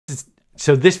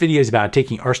So this video is about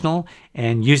taking Arsenal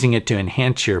and using it to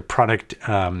enhance your product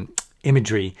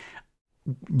imagery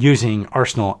using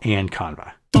Arsenal and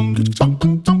Canva.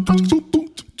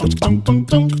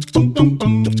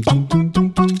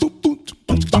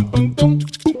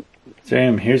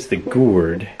 So here's the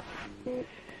gourd,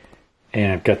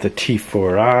 and I've got the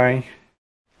T4i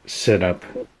set up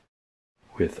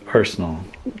with Arsenal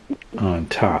on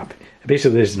top.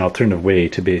 Basically, there's an alternative way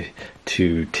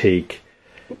to take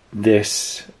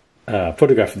this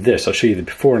photograph of this. I'll show you the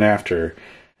before and after,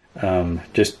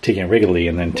 just taking it regularly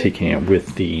and then taking it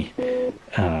with the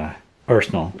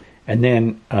Arsenal, and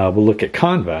then we'll look at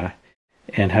Canva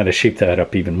and how to shape that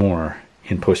up even more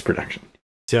in post-production.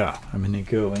 So I'm going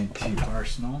to go into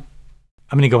Arsenal.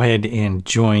 I'm going to go ahead and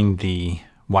join the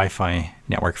Wi-Fi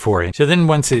network for it. So then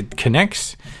once it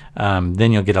connects,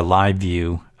 then you'll get a live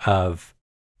view of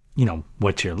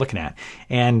what you're looking at,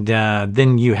 and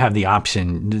then you have the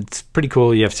option. It's pretty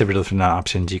cool. You have several different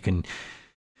options. You can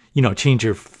change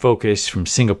your focus from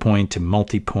single point to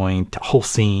multi-point to whole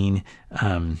scene.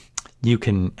 You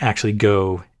can actually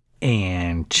go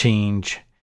and change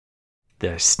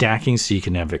the stacking, so you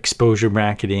can have exposure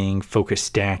bracketing, focus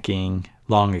stacking,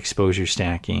 long exposure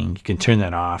stacking. You can turn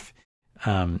that off.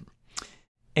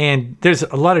 And there's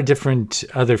a lot of different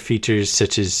other features,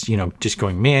 such as, just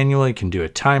going manual. You can do a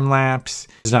time lapse.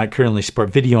 It does not currently support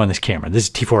video on this camera. This is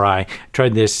T4i.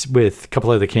 Tried this with a couple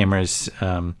other cameras,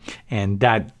 and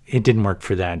that it didn't work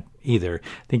for that either.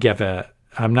 I think you have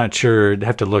I'm not sure, I'd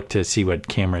have to look to see what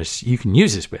cameras you can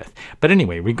use this with. But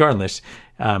anyway, regardless,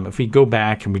 if we go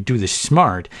back and we do this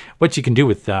smart, what you can do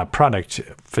with product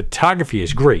photography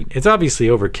is great. It's obviously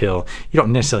overkill. You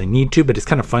don't necessarily need to, but it's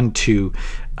kind of fun to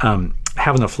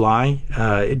have on the fly.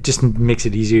 It just makes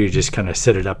it easier to just kind of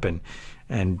set it up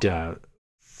and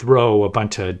throw a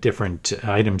bunch of different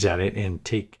items at it and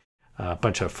take a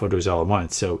bunch of photos all at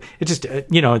once. So it just,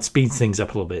 it speeds things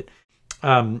up a little bit.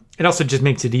 It also just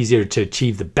makes it easier to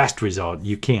achieve the best result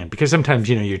you can, because sometimes,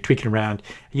 you're tweaking around.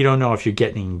 You don't know if you're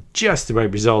getting just the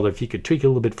right result, or if you could tweak it a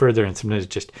little bit further, and sometimes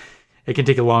it can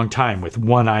take a long time with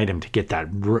one item to get that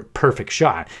perfect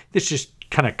shot. This just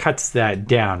kind of cuts that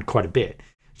down quite a bit.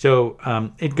 So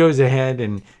it goes ahead,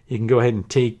 and you can go ahead and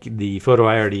take the photo.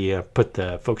 I already put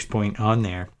the focus point on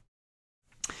there.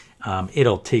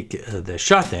 It'll take the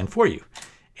shot then for you.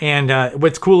 And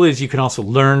what's cool is you can also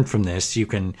learn from this. You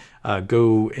can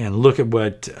go and look at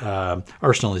what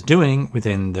Arsenal is doing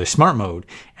within the smart mode,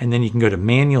 and then you can go to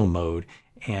manual mode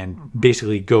and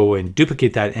basically go and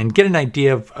duplicate that and get an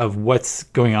idea of what's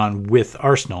going on with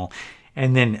Arsenal,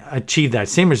 and then achieve that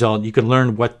same result. You can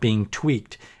learn what's being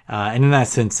tweaked. And in that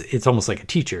sense, it's almost like a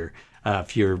teacher.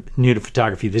 If you're new to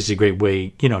photography, this is a great way,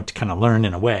 to kind of learn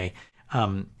in a way.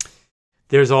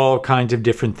 There's all kinds of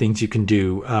different things you can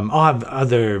do. I'll have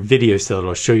other videos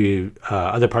that'll show you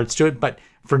other parts to it, but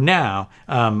for now,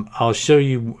 I'll show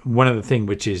you one other thing,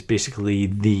 which is basically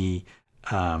the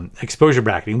exposure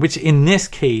bracketing, which in this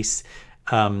case,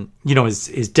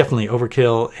 is definitely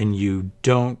overkill, and you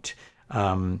don't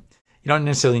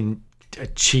necessarily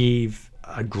achieve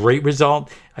a great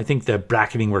result. I think the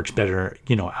bracketing works better,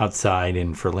 outside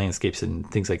and for landscapes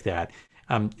and things like that.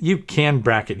 You can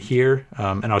bracket here,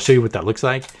 and I'll show you what that looks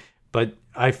like, but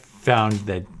I found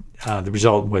that the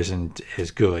result wasn't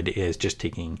as good as just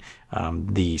taking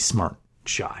the smart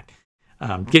shot.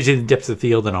 Gives you the depth of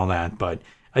field and all that, but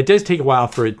it does take a while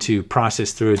for it to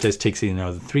process through. It does take,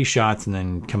 the 3 shots and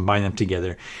then combine them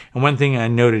together. And one thing I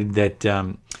noted that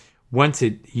once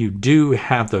you do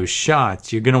have those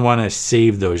shots, you're going to want to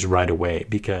save those right away,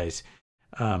 because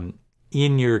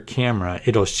in your camera,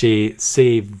 it'll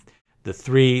save the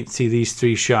 3, see these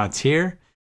 3 shots here.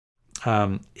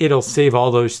 It'll save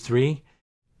all those 3,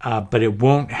 but it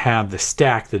won't have the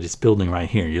stack that it's building right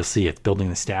here. You'll see it's building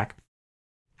the stack.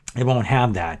 It won't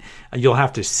have that. You'll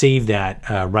have to save that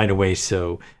right away.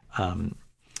 So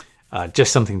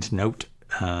just something to note.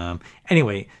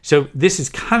 Anyway, so this is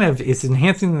it's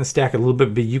enhancing the stack a little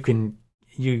bit, but you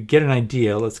get an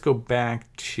idea. Let's go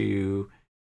back to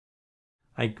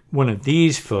like one of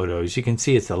these photos. You can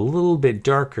see it's a little bit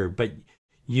darker, but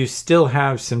you still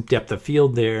have some depth of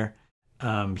field there.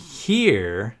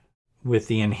 Here with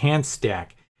the enhanced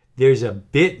stack, there's a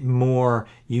bit more.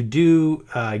 You do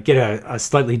get a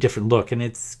slightly different look, and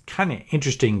it's kind of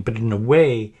interesting, but in a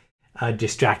way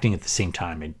distracting at the same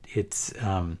time. It's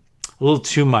a little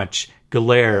too much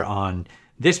glare on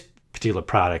this particular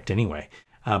product anyway.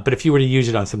 But if you were to use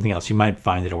it on something else, you might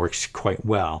find that it works quite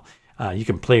well. You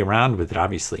can play around with it,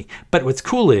 obviously. But what's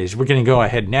cool is we're going to go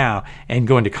ahead now and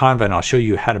go into Canva, and I'll show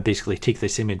you how to basically take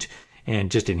this image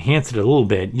and just enhance it a little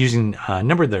bit using a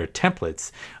number of their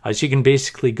templates. So you can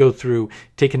basically go through,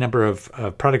 take a number of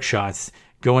product shots,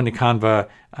 go into Canva,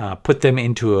 put them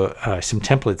into some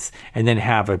templates, and then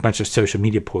have a bunch of social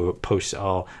media posts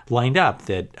all lined up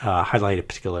that highlight a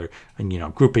particular,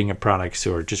 grouping of products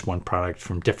or just one product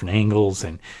from different angles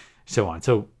and so on.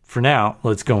 So for now,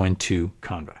 let's go into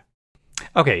Canva.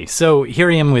 Okay, so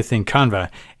here I am within Canva,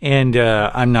 and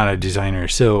I'm not a designer,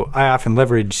 so I often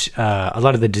leverage a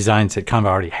lot of the designs that Canva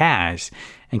already has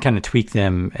and kind of tweak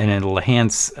them, and it'll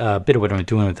enhance a bit of what I'm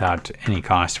doing without any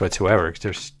cost whatsoever,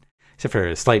 except for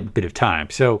a slight bit of time.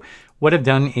 So what I've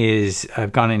done is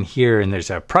I've gone in here, and there's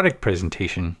a product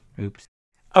presentation. Oops.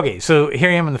 Okay, so here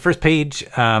I am on the first page,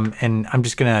 and I'm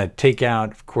just going to take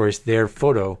out, of course, their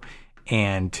photo,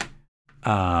 and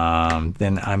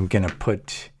then I'm going to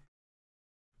put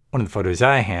one of the photos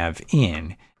I have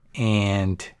in,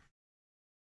 and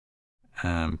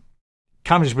Canva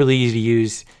is really easy to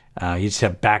use. You just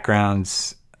have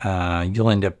backgrounds. I'll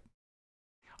end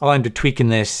up tweaking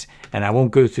this, and I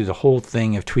won't go through the whole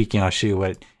thing of tweaking. I'll show you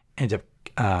what it ends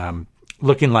up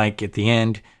looking like at the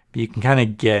end, but you can kind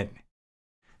of get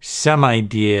some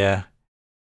idea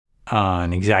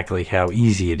on exactly how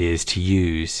easy it is to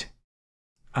use.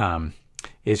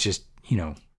 It's just,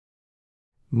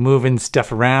 moving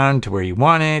stuff around to where you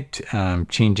want it,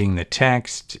 changing the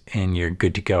text, and you're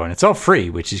good to go. And it's all free,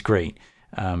 which is great.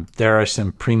 There are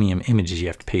some premium images you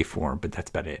have to pay for, but that's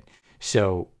about it.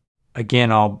 So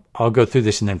again, I'll go through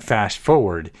this and then fast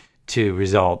forward to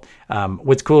result.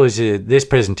 What's cool is this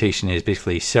presentation is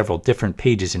basically several different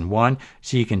pages in one.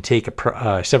 So you can take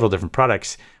several different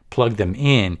products, plug them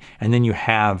in, and then you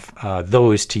have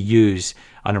those to use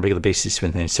on a regular basis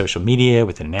within social media,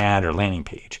 within an ad or landing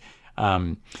page.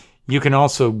 You can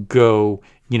also go,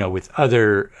 with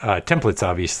other templates,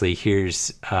 obviously.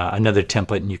 Here's another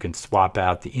template, and you can swap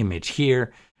out the image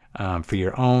here for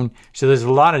your own. So there's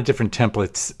a lot of different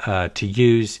templates to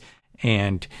use,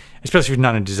 and especially if you're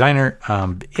not a designer,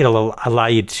 it'll allow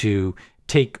you to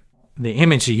take the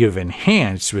image that you've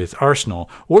enhanced with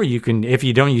Arsenal, or you can, if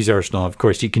you don't use Arsenal, of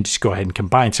course, you can just go ahead and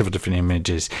combine several different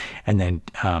images and then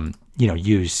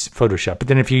use Photoshop. But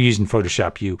then if you're using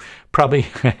Photoshop, you probably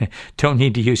don't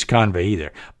need to use Canva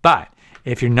either. But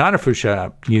if you're not a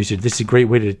Photoshop user, this is a great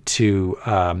way to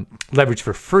leverage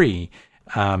for free,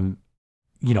 other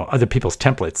people's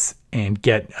templates and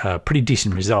get a pretty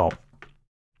decent result.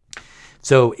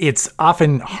 So it's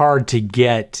often hard to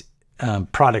get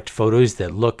product photos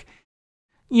that look,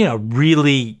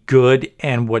 really good.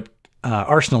 And what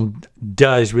Arsenal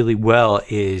does really well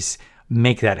is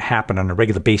make that happen on a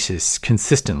regular basis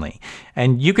consistently.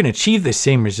 And you can achieve the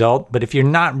same result, but if you're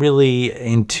not really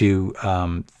into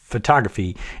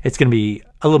photography, it's going to be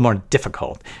a little more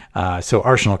difficult. So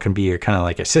Arsenal can be your kind of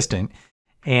like assistant,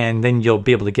 and then you'll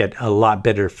be able to get a lot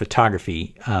better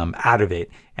photography out of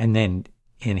it, and then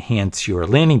enhance your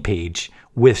landing page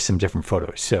with some different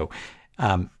photos. So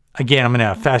again, I'm going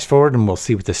to fast forward and we'll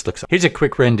see what this looks like. Here's a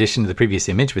quick rendition of the previous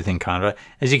image within Canva.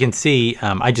 As you can see,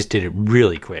 I just did it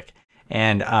really quick.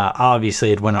 And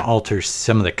obviously I'd want to alter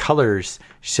some of the colors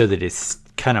so that it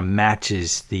kind of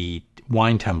matches the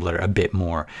wine tumbler a bit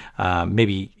more.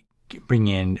 Maybe bring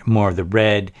in more of the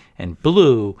red and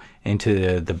blue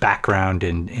into the background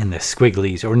and the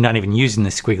squigglies, or not even using the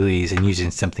squigglies and using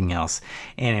something else.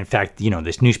 And in fact,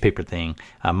 this newspaper thing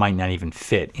might not even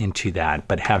fit into that,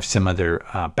 but have some other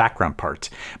background parts.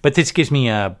 But this gives me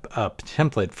a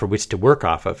template for which to work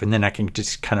off of, and then I can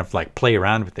just kind of like play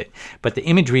around with it. But the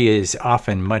imagery is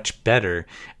often much better,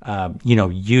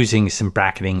 using some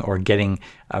bracketing or getting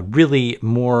a really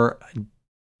more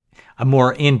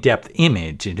in-depth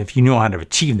image. And if you know how to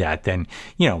achieve that, then,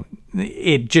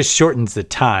 it just shortens the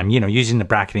time. Using the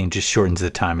bracketing just shortens the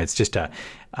time. It's just a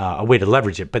way to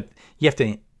leverage it. But you have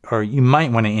to, or you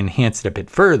might want to enhance it a bit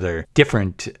further.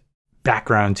 Different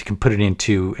backgrounds you can put it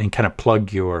into and kind of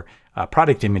plug your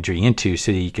product imagery into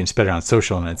so that you can spread it on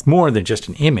social. And it's more than just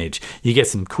an image. You get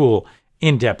some cool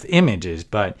in-depth images,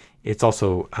 but it's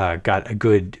also got a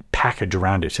good package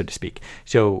around it, so to speak.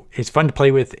 So it's fun to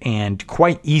play with and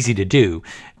quite easy to do.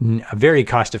 Very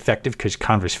cost effective because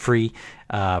Canva's free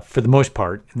for the most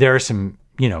part. There are some,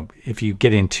 if you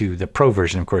get into the pro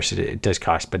version, of course, it does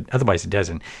cost, but otherwise it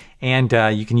doesn't. And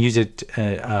you can use it,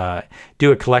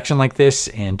 do a collection like this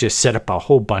and just set up a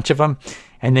whole bunch of them.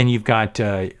 And then you've got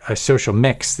a social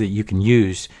mix that you can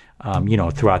use,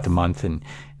 throughout the month. And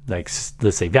like,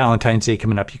 let's say Valentine's Day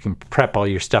coming up, you can prep all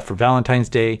your stuff for Valentine's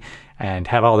Day and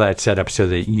have all that set up so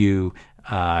that you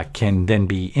can then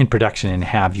be in production and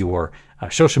have your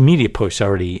social media posts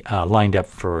already lined up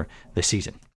for the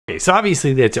season. Okay, so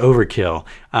obviously that's overkill.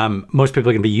 Most people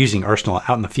are going to be using Arsenal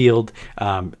out in the field.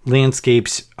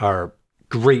 Landscapes are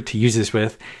great to use this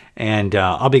with. And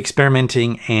I'll be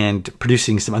experimenting and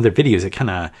producing some other videos that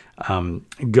kind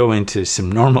of go into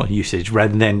some normal usage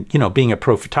rather than, being a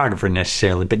pro photographer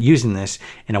necessarily, but using this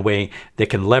in a way that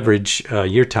can leverage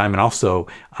your time and also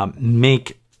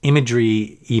make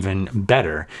imagery even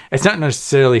better. It's not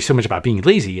necessarily so much about being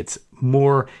lazy. It's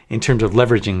more in terms of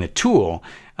leveraging the tool,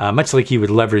 much like you would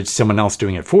leverage someone else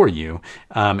doing it for you.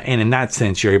 And in that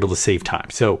sense, you're able to save time.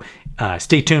 So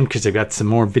stay tuned because I've got some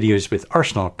more videos with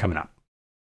Arsenal coming up.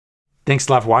 Thanks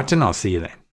a lot for watching. I'll see you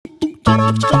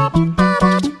then.